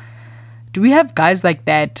 yeah. Do we have guys like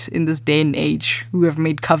that in this day and age who have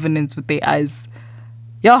made covenants with their eyes?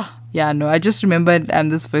 Yeah, no. I just remembered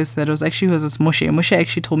this verse that was Moshe. Moshe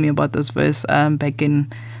actually told me about this verse back in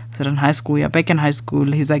high school. Yeah, back in high school.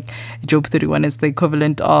 He's like, Job 31 is the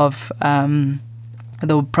equivalent of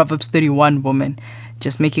the Proverbs 31 woman.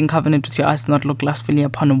 Just making covenant with your eyes to not look lustfully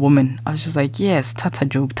upon a woman. I was just like, yes, tata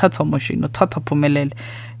Job, tata Moshe, no tata Pumelel,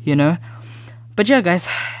 But yeah, guys.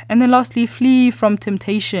 And then lastly, flee from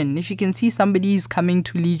temptation. If you can see somebody's coming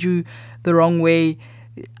to lead you the wrong way,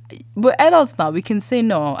 we're adults now. We can say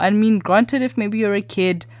no. I mean, granted, if maybe you're a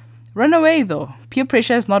kid, run away though. Peer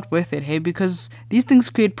pressure is not worth it, hey? Because these things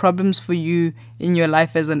create problems for you in your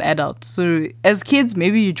life as an adult. So as kids,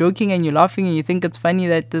 maybe you're joking and you're laughing and you think it's funny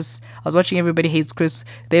that I was watching Everybody Hates Chris,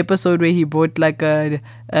 the episode where he brought like a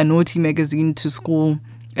naughty magazine to school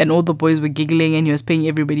and all the boys were giggling and he was paying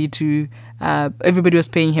everybody was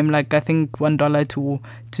paying him like I think $1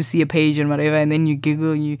 to see a page and whatever, and then you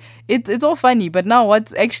giggle and it's all funny. But now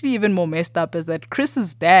what's actually even more messed up is that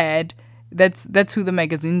Chris's dad, that's who the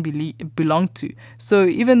magazine belonged to. So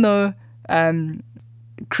even though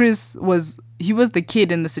Chris was the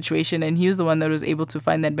kid in the situation and he was the one that was able to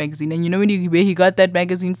find that magazine, and where he got that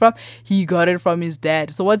magazine from? He got it from his dad.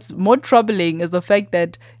 So what's more troubling is the fact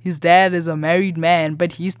that his dad is a married man,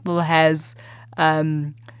 but he still has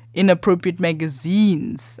inappropriate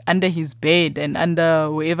magazines under his bed and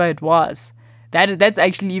under wherever it was. That's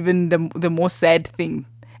actually even the more sad thing.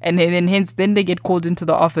 And then they get called into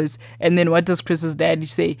the office. And then what does Chris's dad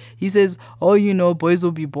say? He says, oh, boys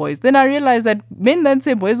will be boys. Then I realized that men that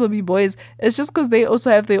say boys will be boys, it's just because they also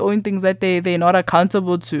have their own things that they're not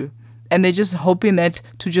accountable to. And they're just hoping that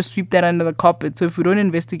to just sweep that under the carpet. So if we don't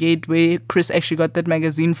investigate where Chris actually got that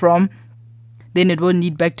magazine from, then it won't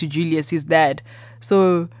lead back to Julius, his dad.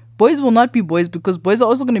 So boys will not be boys because boys are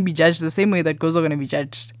also going to be judged the same way that girls are going to be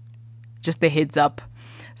judged. Just a heads up.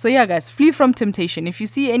 So yeah, guys, flee from temptation. If you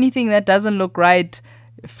see anything that doesn't look right,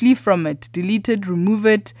 flee from it. Delete it, remove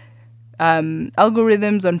it.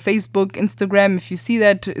 Algorithms on Facebook, Instagram, if you see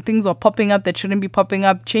that things are popping up that shouldn't be popping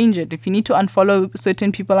up, change it. If you need to unfollow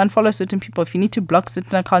certain people, unfollow certain people. If you need to block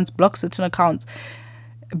certain accounts, block certain accounts.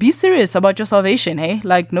 Be serious about your salvation, hey?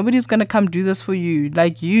 Like, nobody's going to come do this for you.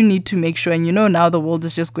 Like, you need to make sure, and now the world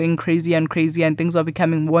is just going crazy and crazy and things are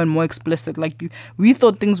becoming more and more explicit. Like, we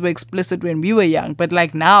thought things were explicit when we were young, but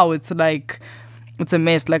like now it's like, it's a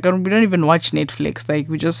mess. Like, we don't even watch Netflix. Like,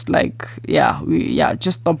 we just like,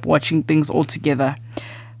 just stop watching things altogether.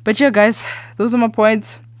 But yeah, guys, those are my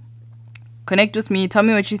points. Connect with me. Tell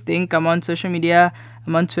me what you think. I'm on social media.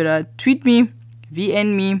 I'm on Twitter. Tweet me.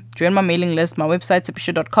 VN me, join my mailing list, my website,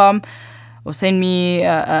 tsepisho.com, or send me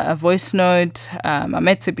a voice note. I'm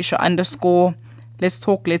at tsepisho_. Let's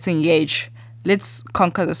talk, let's engage. Let's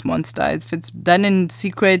conquer this monster. If it's done in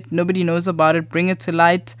secret, nobody knows about it, bring it to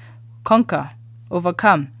light. Conquer.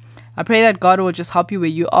 Overcome. I pray that God will just help you where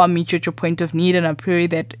you are, meet you at your point of need, and I pray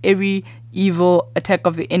that every evil attack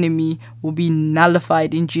of the enemy will be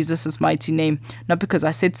nullified in Jesus' mighty name. Not because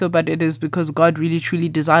I said so, but it is because God really truly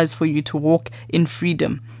desires for you to walk in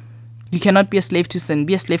freedom. You cannot be a slave to sin.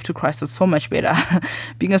 Be a slave to Christ. It's so much better.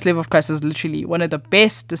 Being a slave of Christ is literally one of the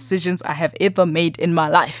best decisions I have ever made in my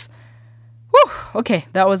life. Whew. Okay,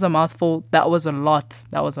 that was a mouthful. That was a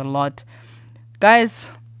lot.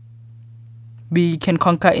 Guys, we can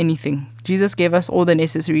conquer anything. Jesus gave us all the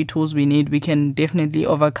necessary tools we need. We can definitely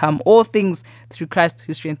overcome all things through Christ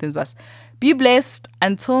who strengthens us. Be blessed.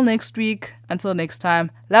 Until next week. Until next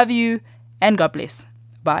time. Love you and God bless.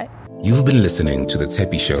 Bye. You've been listening to The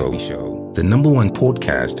Teppy Show, the #1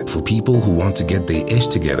 podcast for people who want to get their ish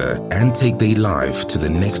together and take their life to the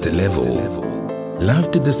next level.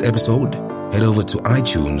 Loved this episode? Head over to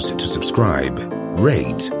iTunes to subscribe,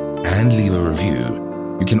 rate, and leave a review.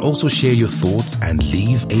 You can also share your thoughts and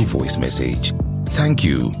leave a voice message. Thank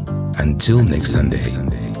you. Until next Sunday.